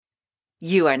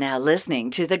You are now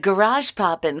listening to the Garage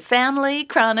Poppin' Family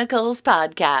Chronicles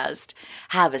podcast.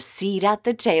 Have a seat at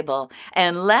the table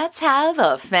and let's have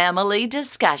a family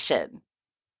discussion.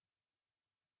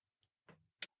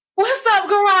 What's up,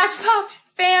 Garage Poppin'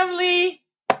 family?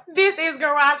 This is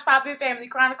Garage Poppin' Family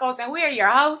Chronicles, and we are your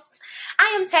hosts.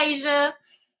 I am Tasia.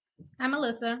 I'm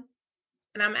Melissa.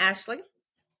 And I'm Ashley.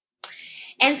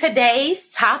 And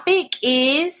today's topic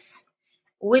is,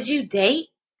 would you date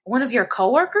one of your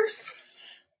coworkers?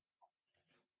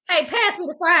 Hey, pass me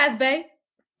the fries, babe.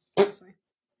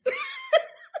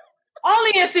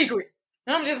 Only in secret.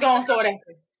 I'm just going to throw it out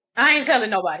there. I ain't telling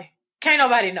nobody. Can't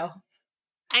nobody know.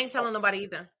 I ain't telling nobody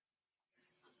either.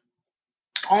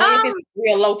 Only if it's a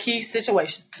real low-key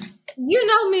situation. You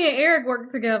know me and Eric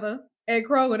worked together at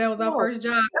Kroger. That was our first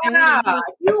job.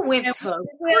 You went to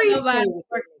nobody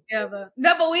worked together.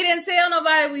 No, but we didn't tell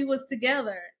nobody we was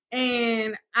together.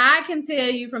 And I can tell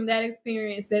you from that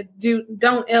experience that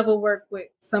don't ever work with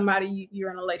somebody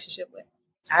you're in a relationship with.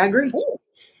 I agree.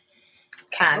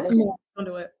 Kind of. Don't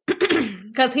do it.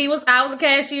 Because I was a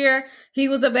cashier, he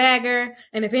was a bagger,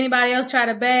 and if anybody else tried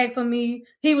to bag for me,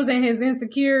 he was in his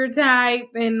insecure type,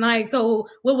 and so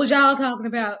what was y'all talking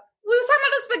about? We was talking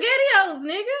about the SpaghettiOs,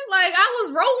 nigga. I was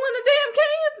rolling the damn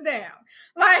cans down.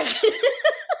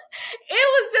 It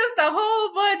was just a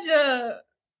whole bunch of,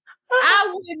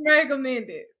 I wouldn't recommend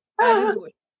it. I just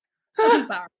would. I'm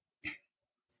sorry.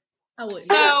 I wouldn't.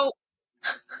 So,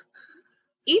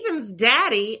 Ethan's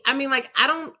daddy, I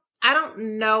don't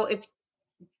know if,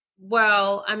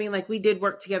 we did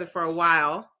work together for a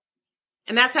while,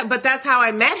 and that's how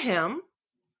I met him,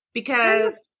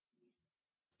 because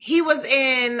he was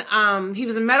in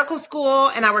medical school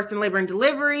and I worked in labor and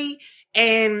delivery,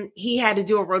 and he had to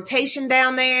do a rotation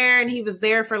down there, and he was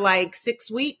there for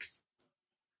 6 weeks.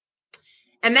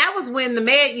 And that was when the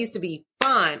med used to be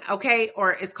fun, okay?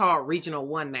 Or it's called Regional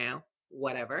 1 now,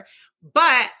 whatever.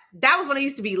 But that was when it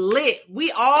used to be lit.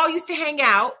 We all used to hang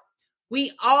out.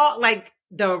 We all,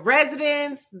 the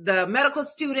residents, the medical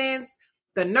students,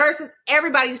 the nurses,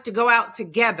 everybody used to go out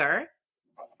together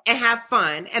and have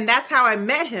fun. And that's how I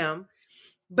met him.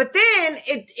 But then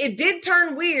it did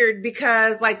turn weird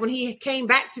because, when he came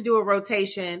back to do a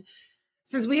rotation,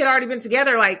 since we had already been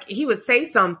together, he would say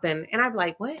something. And I'd be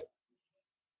like, what?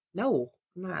 No,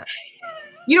 I'm not.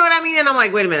 You know what I mean? And I'm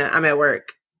like, wait a minute, I'm at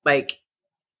work.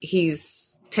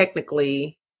 He's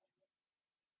technically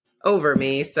over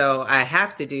me, so I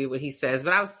have to do what he says.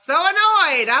 But I was so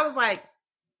annoyed. I was like,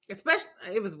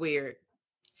 it was weird.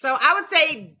 So I would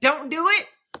say don't do it.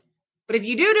 But if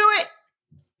you do it,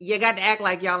 you got to act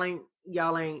like y'all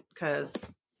ain't, because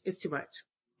it's too much.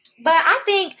 But I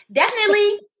think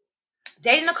definitely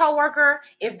dating a coworker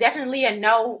is definitely a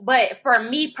no. But for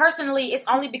me personally, it's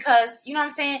only because, you know what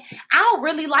I'm saying? I'll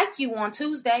really like you on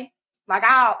Tuesday.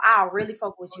 I'll really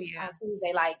fuck with you on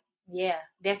Tuesday. Yeah,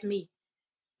 that's me.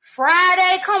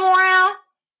 Friday come around,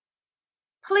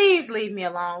 please leave me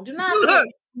alone. Do not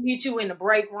meet you in the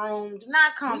break room. Do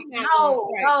not come. No.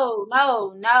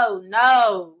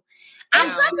 I'm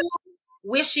too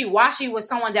wishy-washy with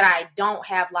someone that I don't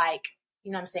have,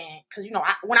 you know what I'm saying? Because,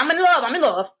 when I'm in love, I'm in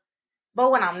love. But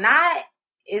when I'm not,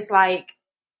 it's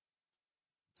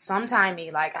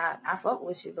sometimey, I fuck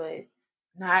with you, but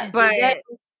not. But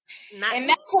and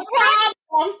that's a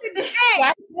problem. That's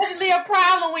definitely a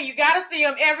problem when you gotta see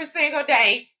them every single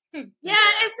day. Yeah,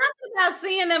 it's something about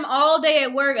seeing them all day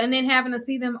at work and then having to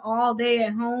see them all day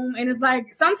at home. And it's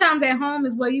sometimes at home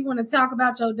is where you want to talk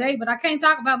about your day, but I can't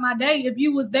talk about my day if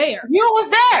you was there. You was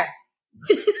there.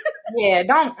 Yeah,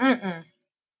 don't.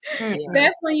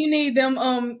 That's when you need them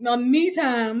me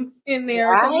times in there.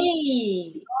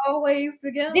 Right. Always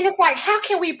together. Then it's how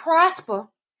can we prosper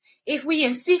if we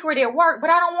in secret at work, but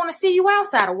I don't want to see you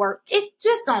outside of work?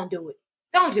 Just don't do it.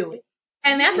 Don't do it.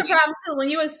 And that's the problem too. When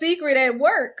you're a secret at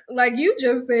work, like you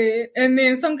just said, and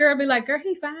then some girl be like, girl,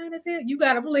 he fine as hell. You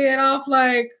got to play it off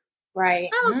right.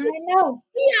 Oh, I know.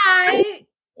 Right.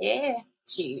 Yeah.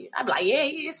 Shit. I'm like, yeah,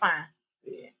 it's fine.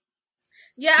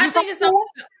 Yeah, I think it's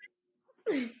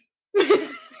something.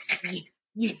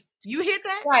 You hit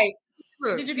that? Right.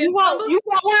 Look, Did you get you want him?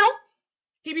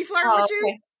 He be flirting with you?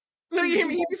 Okay. Look, you hear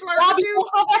me? He be flirting with you?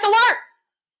 At the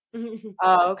work.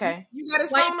 Oh, okay. You got his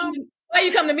phone number? Why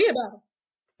you come to me about it?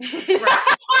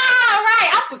 Right.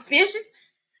 I'm suspicious.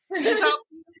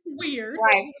 Weird.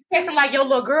 Right. It's like your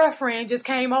little girlfriend just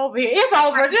came over here. It's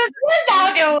over. Just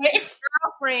don't do it.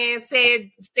 Girlfriend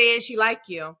said she like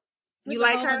you. You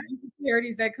like her?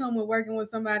 Insecurities that come with working with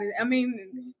somebody. I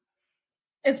mean,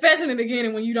 especially in the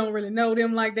beginning when you don't really know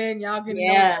them like that and y'all get to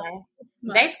know.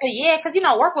 Basically, yeah, because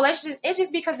work relationships, it's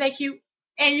just because they cute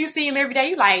and you see them every day.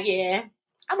 You like, yeah,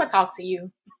 I'm gonna talk to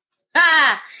you.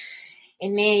 Ah!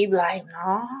 And then you be like,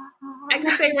 no. I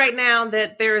can say right now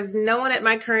that there is no one at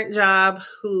my current job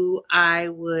who I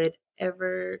would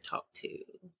ever talk to.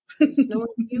 There's no one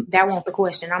you. That won't the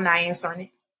question. I'm not answering it.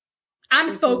 I'm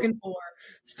spoken for.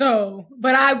 So,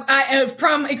 but I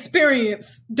from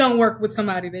experience, don't work with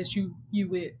somebody that you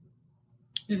with.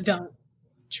 Just don't.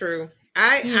 True.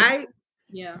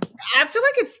 Yeah. I feel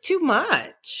like it's too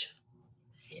much.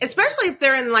 Especially if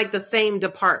they're in like the same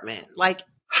department. Like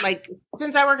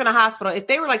since I work in a hospital, if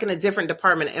they were like in a different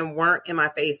department and weren't in my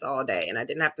face all day and I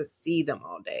didn't have to see them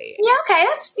all day. Yeah, okay.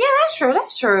 That's true.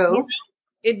 That's true.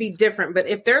 It'd be different. But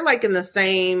if they're like in the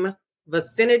same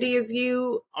vicinity as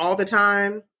you all the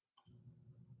time.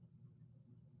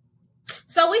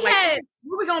 So we like, had.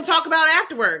 What are we going to talk about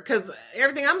afterward? Because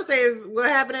everything I'm going to say is what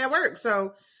happened at work.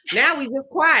 So now we just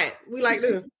quiet. We like,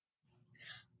 dude.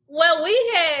 Well,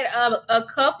 we had a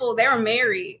couple. They were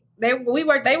married. They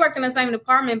worked in the same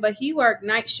department, but he worked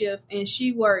night shift and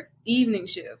she worked evening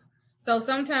shift. So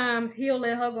sometimes he'll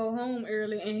let her go home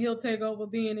early and he'll take over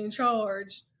being in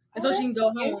charge, and so she can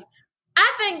go home.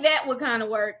 I think that would kind of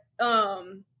work.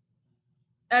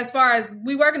 As far as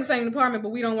we work in the same department, but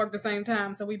we don't work the same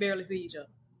time, so we barely see each other.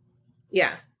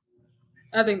 Yeah,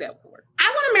 I think that would work.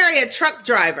 I want to marry a truck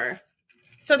driver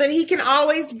so that he can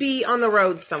always be on the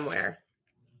road somewhere.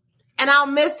 And I'll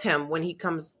miss him when he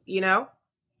comes, you know?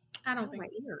 I don't think.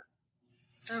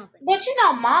 But you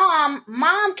know,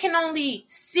 mom can only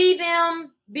see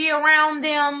them, be around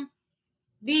them,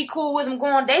 be cool with them, go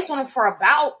on dates with them for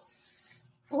about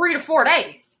 3 to 4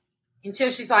 days until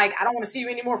she's like, I don't want to see you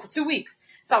anymore for 2 weeks.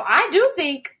 So I do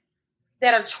think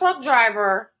that a truck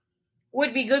driver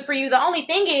would be good for you. The only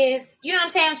thing is, you know what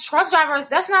I'm saying? Truck drivers,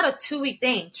 that's not a 2-week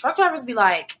thing. Truck drivers be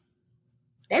like,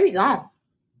 they be gone.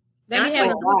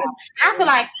 I feel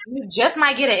like you just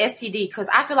might get an STD because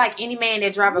I feel like any man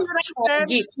that drives a truck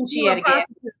get coochie at a gas.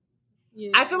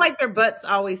 Yeah. I feel like their butts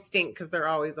always stink because they're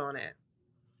always on it.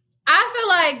 I feel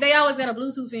like they always got a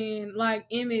Bluetooth in, like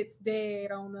Emmett's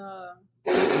dad on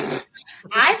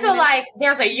I feel like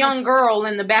there's a young girl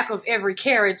in the back of every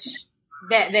carriage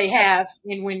that they have,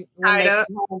 and when they come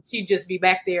home, she'd just be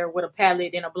back there with a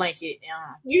pallet and a blanket.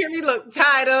 You hear me? Look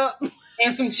tied up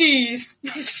and some cheese.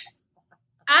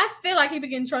 I feel like he be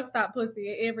getting truck stop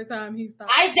pussy every time he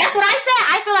stops. That's what I said.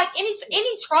 I feel like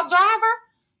any truck driver,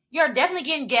 you're definitely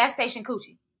getting gas station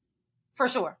coochie. For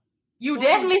sure. You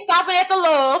definitely stopping at the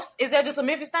Loves. Is that just a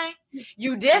Memphis thing?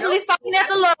 You definitely stopping at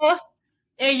the Loves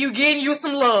and you getting you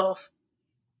some love.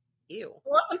 Ew.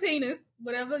 Or some penis.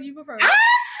 Whatever you prefer.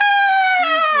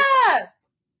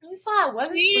 That's why I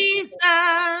wasn't. Jesus.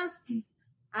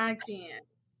 I can't.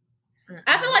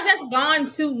 I feel like that's gone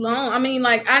too long. I mean,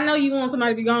 like, I know you want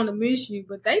somebody to be gone to miss you,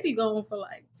 but they be going for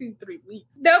like 2-3 weeks.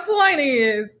 The point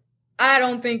is, I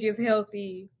don't think it's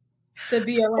healthy to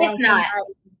be around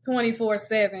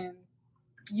 24/7.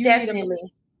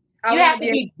 Definitely. You have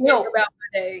to be built about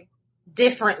my day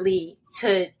differently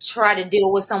to try to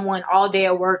deal with someone all day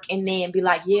at work and then be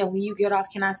like, yeah, when you get off,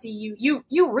 can I see you?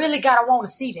 You really gotta want to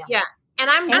see them. Yeah. And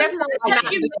I'm definitely not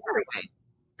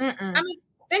I mean,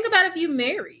 think about if you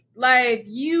married. Like,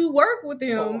 you work with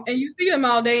them and you see them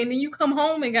all day and then you come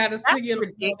home and gotta see them.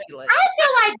 That's ridiculous. I feel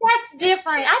like that's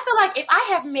different. I feel like if I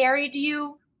have married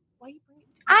you,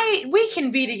 we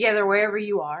can be together wherever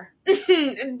you are.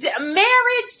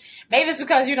 Marriage, maybe it's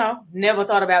because, never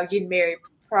thought about getting married.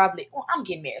 Probably, I'm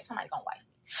getting married. Somebody gonna wife me.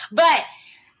 But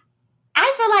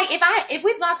I feel like if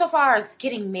we've gone so far as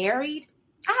getting married,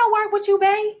 I'll work with you,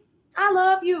 babe. I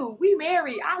love you. We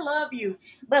married. I love you.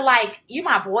 But like, you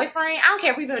my boyfriend. I don't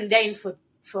care if we've been dating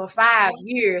for 5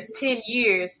 years, 10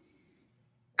 years.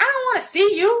 I don't want to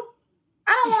see you.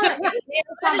 I don't want to see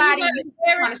somebody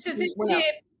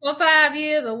for 5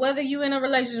 years, or whether you in a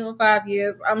relationship for 5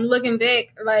 years. I'm looking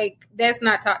back, like, that's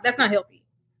not healthy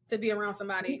to be around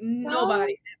somebody.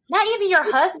 Nobody. Not even your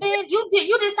husband.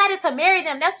 You decided to marry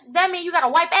them. That means you got to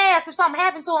wipe ass if something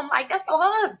happened to him. Like, that's your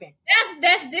husband.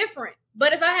 That's different.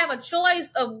 But if I have a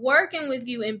choice of working with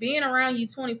you and being around you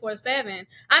 24/7,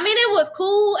 I mean, it was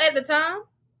cool at the time.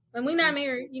 And we're not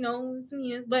married, 2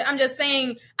 years. But I'm just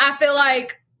saying, I feel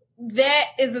like that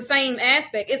is the same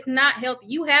aspect. It's not healthy.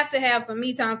 You have to have some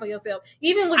me time for yourself,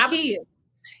 even with kids.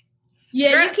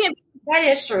 Yeah, girl, you can't. That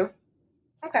is true.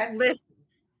 Okay. Listen.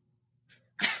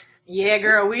 Yeah,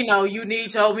 girl, we know you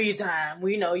need your me time.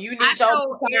 We know you need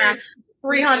your me time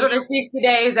 360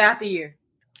 days out the year.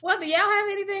 Well, do y'all have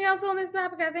anything else on this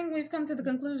topic? I think we've come to the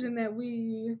conclusion that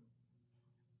we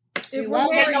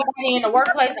won't get nobody in the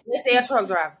workplace unless they're a truck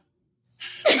driver.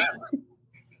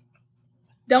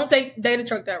 Don't date a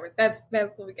truck driver. That's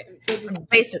what we get.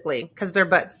 Basically, because their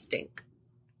butts stink.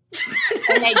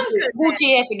 And they get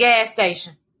Gucci at the gas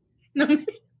station.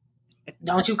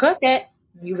 Don't you cook that.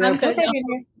 You better put that in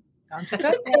there. Don't you cook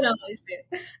that. all this shit.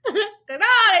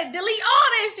 Delete all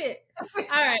that shit.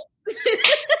 All right.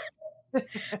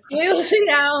 We will see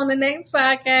y'all on the next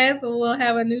podcast where we'll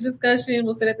have a new discussion.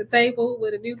 We'll sit at the table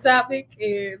with a new topic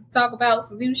and talk about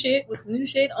some new shit with some new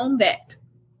shit on that.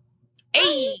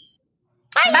 Hey.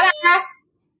 Bye. Bye.